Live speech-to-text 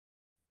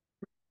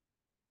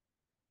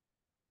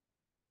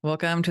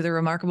Welcome to the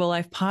Remarkable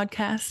Life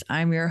Podcast.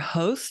 I'm your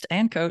host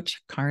and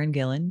coach, Karin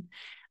Gillen,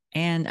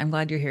 and I'm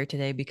glad you're here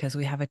today because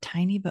we have a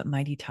tiny but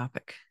mighty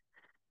topic,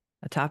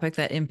 a topic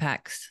that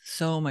impacts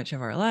so much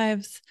of our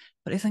lives,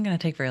 but isn't going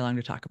to take very long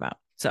to talk about.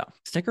 So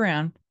stick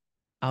around.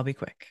 I'll be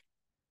quick.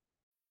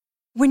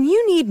 When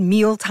you need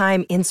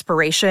mealtime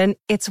inspiration,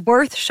 it's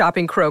worth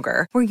shopping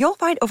Kroger, where you'll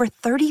find over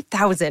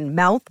 30,000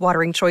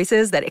 mouth-watering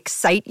choices that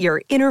excite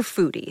your inner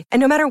foodie. And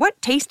no matter what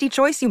tasty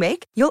choice you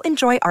make, you'll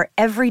enjoy our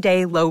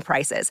everyday low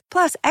prices,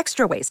 plus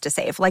extra ways to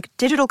save, like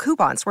digital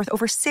coupons worth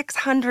over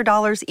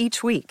 $600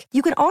 each week.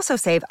 You can also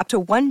save up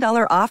to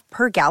 $1 off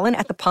per gallon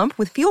at the pump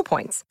with fuel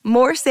points.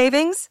 More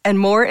savings and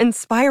more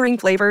inspiring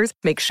flavors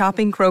make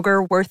shopping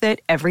Kroger worth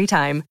it every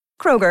time.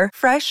 Kroger,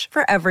 fresh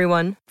for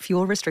everyone.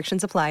 Fuel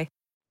restrictions apply.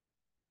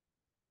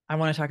 I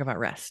want to talk about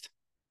rest.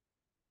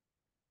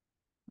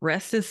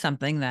 Rest is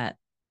something that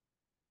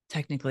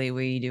technically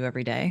we do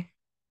every day,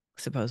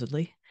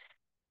 supposedly.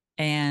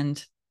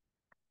 And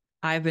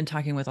I've been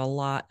talking with a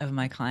lot of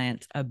my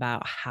clients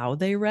about how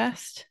they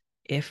rest,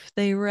 if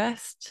they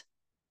rest,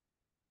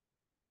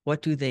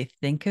 what do they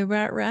think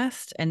about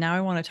rest? And now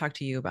I want to talk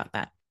to you about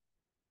that.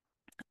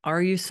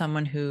 Are you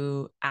someone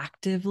who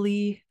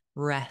actively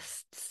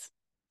rests,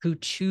 who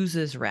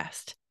chooses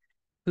rest,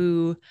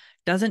 who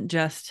doesn't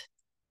just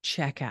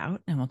check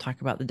out, and we'll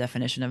talk about the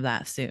definition of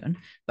that soon,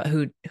 but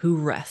who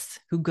rests,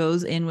 who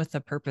goes in with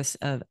the purpose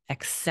of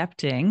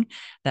accepting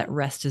that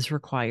rest is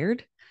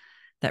required,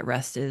 that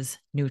rest is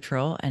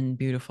neutral and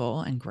beautiful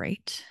and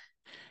great,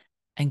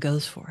 and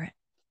goes for it?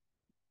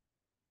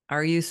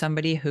 Are you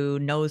somebody who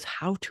knows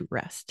how to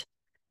rest?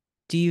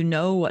 Do you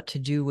know what to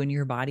do when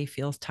your body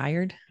feels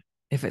tired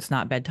if it's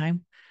not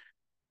bedtime?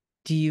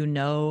 Do you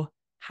know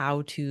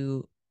how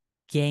to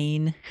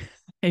gain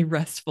a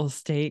restful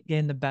state,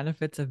 gain the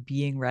benefits of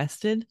being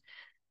rested?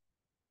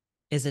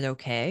 Is it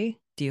okay?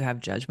 Do you have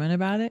judgment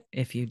about it?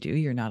 If you do,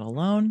 you're not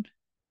alone.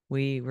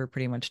 We were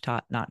pretty much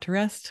taught not to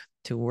rest,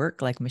 to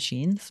work like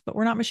machines, but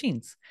we're not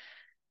machines.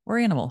 We're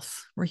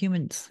animals. We're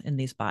humans in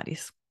these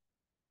bodies.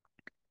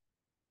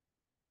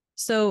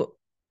 So,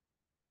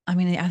 I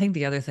think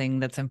the other thing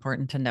that's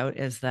important to note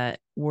is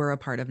that we're a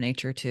part of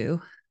nature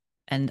too.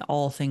 And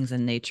all things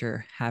in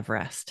nature have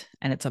rest,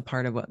 and it's a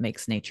part of what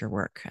makes nature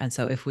work. And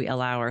so if we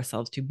allow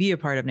ourselves to be a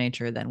part of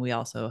nature, then we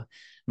also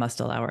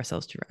must allow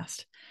ourselves to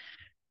rest.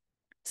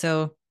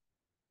 So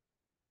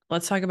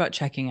let's talk about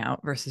checking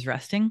out versus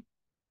resting.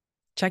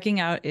 Checking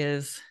out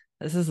this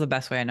is the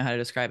best way I know how to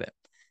describe it.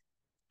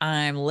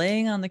 I'm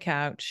laying on the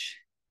couch,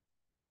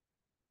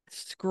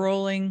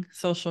 scrolling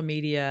social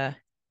media,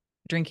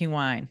 drinking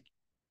wine.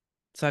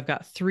 So I've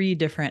got 3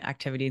 different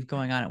activities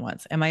going on at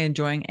once. Am I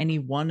enjoying any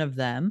one of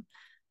them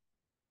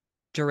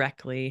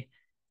directly,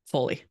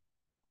 fully?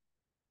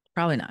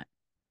 Probably not.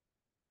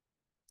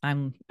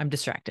 I'm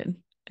distracted.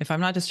 If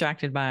I'm not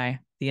distracted by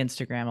the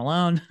Instagram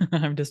alone,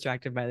 I'm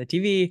distracted by the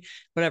TV,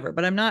 whatever.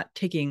 But I'm not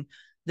taking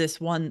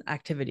this one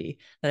activity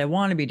that I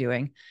want to be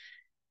doing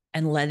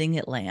and letting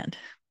it land.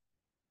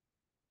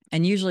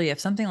 And usually, if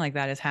something like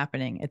that is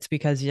happening, it's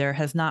because there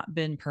has not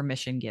been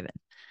permission given.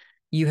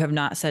 You have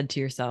not said to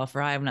yourself,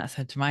 or I have not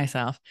said to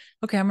myself,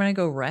 okay, I'm going to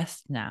go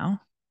rest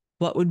now.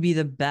 What would be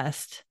the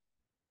best,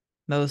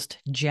 most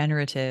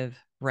generative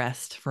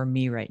rest for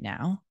me right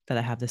now that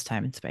I have this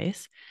time and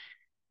space?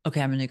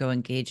 Okay, I'm going to go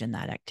engage in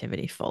that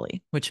activity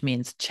fully, which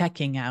means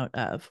checking out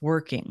of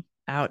working,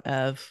 out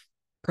of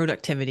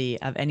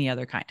productivity of any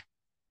other kind.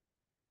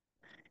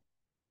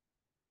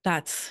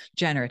 That's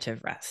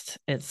generative rest.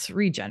 It's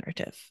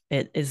regenerative.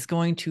 It is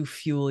going to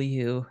fuel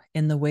you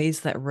in the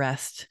ways that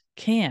rest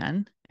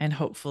can and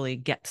hopefully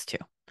gets to.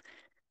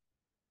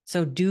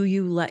 So, do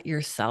you let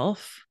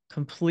yourself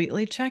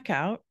completely check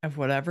out of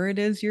whatever it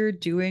is you're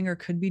doing or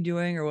could be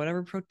doing, or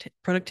whatever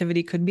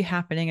productivity could be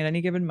happening at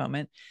any given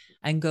moment,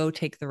 and go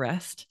take the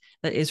rest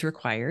that is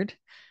required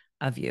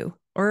of you,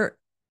 or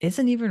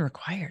isn't even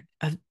required,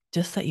 of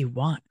just that you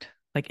want?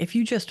 Like, if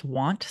you just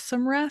want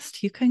some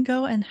rest, you can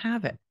go and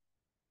have it.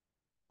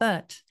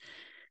 But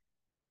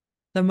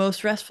the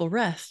most restful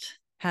rest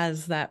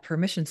has that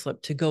permission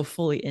slip to go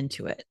fully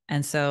into it.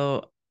 And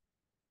so,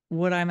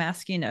 what I'm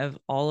asking of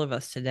all of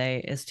us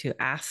today is to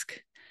ask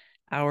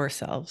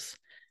ourselves,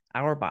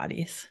 our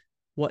bodies,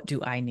 what do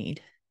I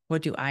need?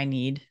 What do I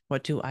need?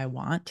 What do I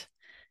want?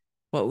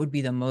 What would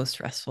be the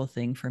most restful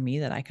thing for me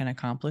that I can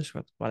accomplish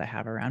with what I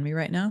have around me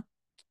right now?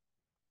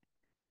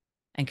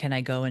 And can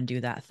I go and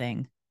do that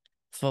thing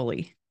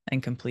fully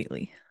and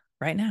completely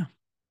right now?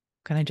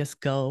 Can I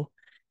just go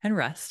and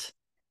rest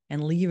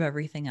and leave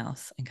everything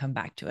else and come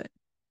back to it?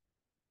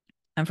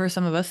 And for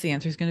some of us, the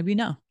answer is going to be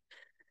no.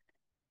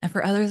 And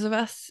for others of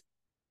us,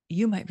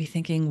 you might be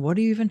thinking, what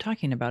are you even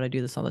talking about? I do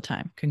this all the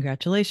time.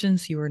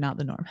 Congratulations, you are not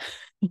the norm.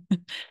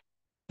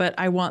 But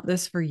I want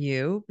this for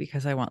you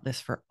because I want this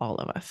for all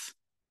of us.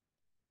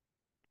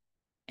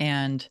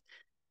 And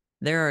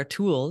there are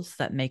tools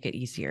that make it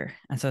easier.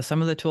 And so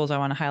some of the tools I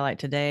want to highlight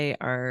today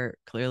are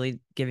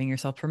clearly giving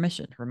yourself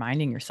permission,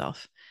 reminding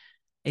yourself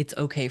it's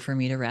okay for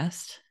me to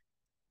rest.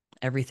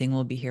 Everything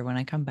will be here when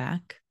I come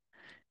back.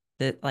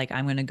 that like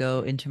I'm going to go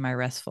into my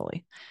rest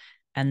fully.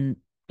 And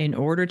in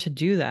order to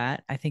do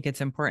that, I think it's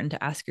important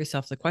to ask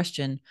yourself the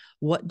question,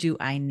 what do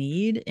I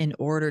need in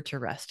order to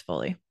rest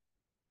fully?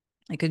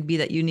 It could be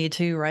that you need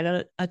to write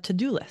a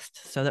to-do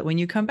list so that when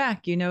you come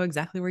back, you know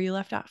exactly where you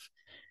left off.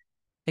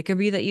 It could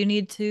be that you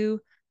need to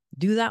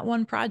do that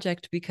one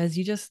project because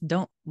you just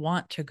don't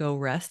want to go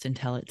rest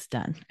until it's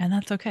done. And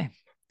that's okay.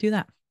 Do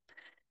that.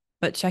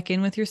 But check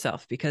in with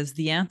yourself because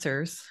the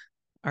answers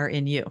are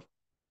in you.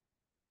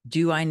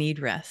 Do I need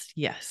rest?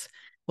 Yes.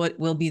 What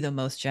will be the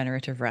most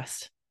generative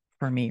rest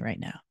for me right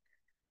now?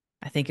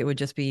 I think it would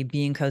just be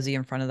being cozy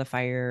in front of the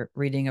fire,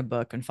 reading a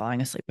book, and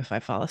falling asleep if I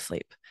fall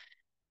asleep.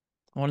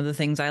 One of the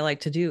things I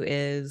like to do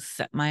is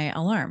set my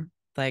alarm.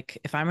 Like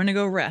if I'm going to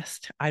go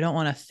rest, I don't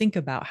want to think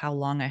about how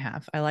long I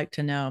have. I like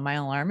to know my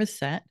alarm is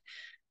set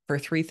for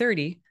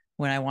 3:30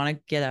 when I want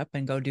to get up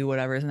and go do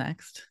whatever's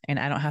next. And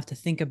I don't have to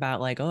think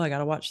about like, oh, I got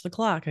to watch the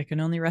clock. I can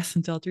only rest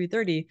until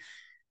 3:30.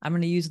 I'm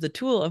going to use the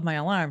tool of my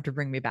alarm to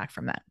bring me back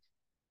from that.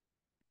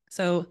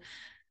 So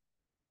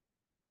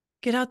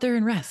get out there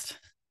and rest.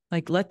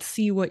 Like, let's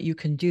see what you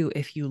can do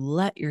if you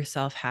let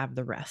yourself have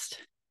the rest.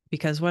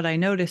 Because what I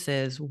notice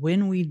is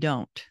when we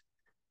don't,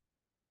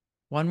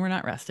 one, we're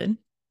not rested.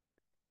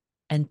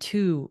 And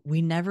two,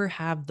 we never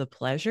have the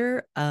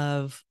pleasure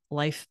of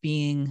life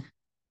being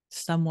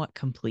somewhat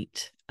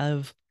complete,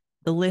 of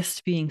the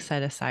list being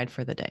set aside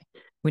for the day.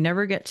 We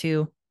never get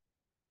to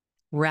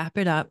wrap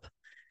it up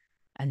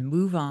and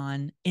move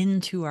on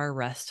into our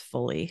rest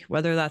fully,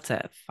 whether that's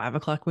at 5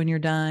 o'clock when you're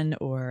done,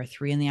 or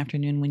 3 in the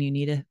afternoon when you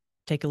need to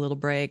take a little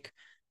break,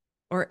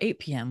 or 8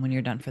 p.m. when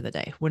you're done for the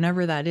day.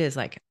 Whenever that is,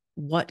 like,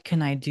 what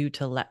can I do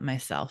to let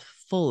myself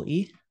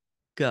fully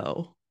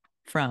go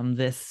from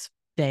this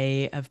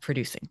day of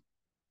producing?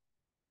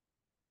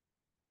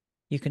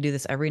 You can do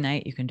this every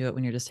night. You can do it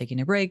when you're just taking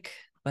a break,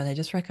 but I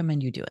just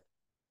recommend you do it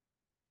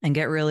and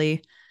get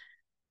really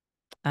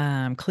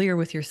clear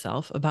with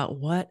yourself about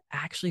what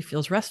actually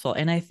feels restful.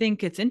 And I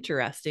think it's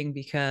interesting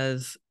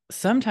because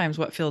sometimes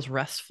what feels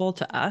restful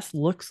to us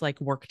looks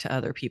like work to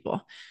other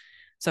people.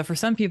 So for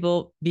some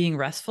people, being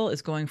restful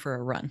is going for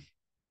a run.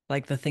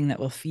 Like the thing that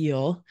will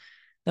feel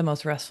the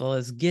most restful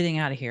is getting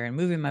out of here and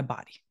moving my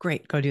body.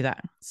 Great, go do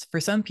that. For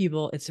some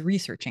people, it's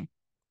researching.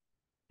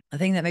 The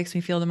thing that makes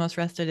me feel the most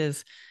rested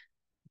is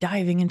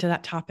diving into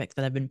that topic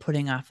that I've been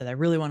putting off that I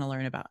really want to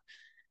learn about.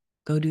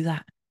 Go do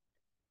that.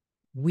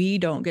 We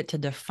don't get to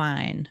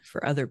define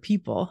for other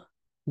people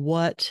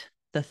what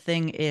the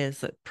thing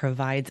is that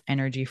provides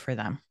energy for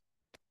them.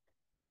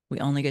 We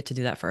only get to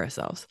do that for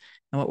ourselves.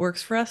 And what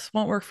works for us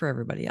won't work for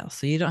everybody else.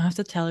 So you don't have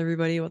to tell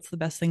everybody what's the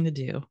best thing to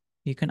do.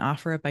 You can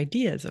offer up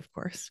ideas, of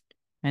course,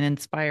 and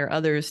inspire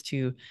others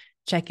to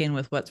check in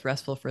with what's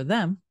restful for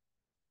them.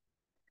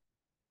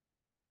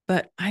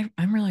 But I'm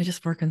really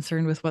just more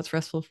concerned with what's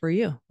restful for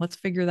you. Let's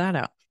figure that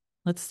out.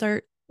 Let's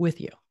start with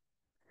you.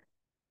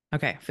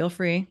 Okay, feel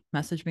free,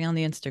 message me on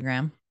the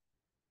Instagram.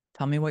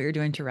 Tell me what you're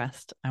doing to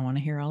rest. I want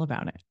to hear all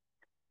about it.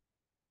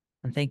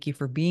 And thank you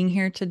for being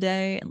here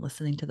today and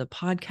listening to the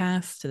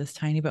podcast, to this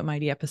tiny but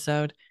mighty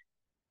episode.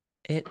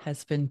 It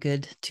has been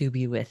good to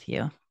be with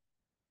you.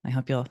 I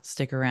hope you'll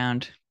stick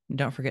around.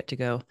 Don't forget to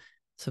go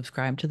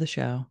subscribe to the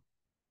show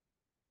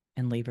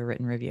and leave a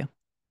written review.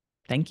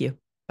 Thank you.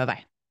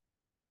 Bye-bye.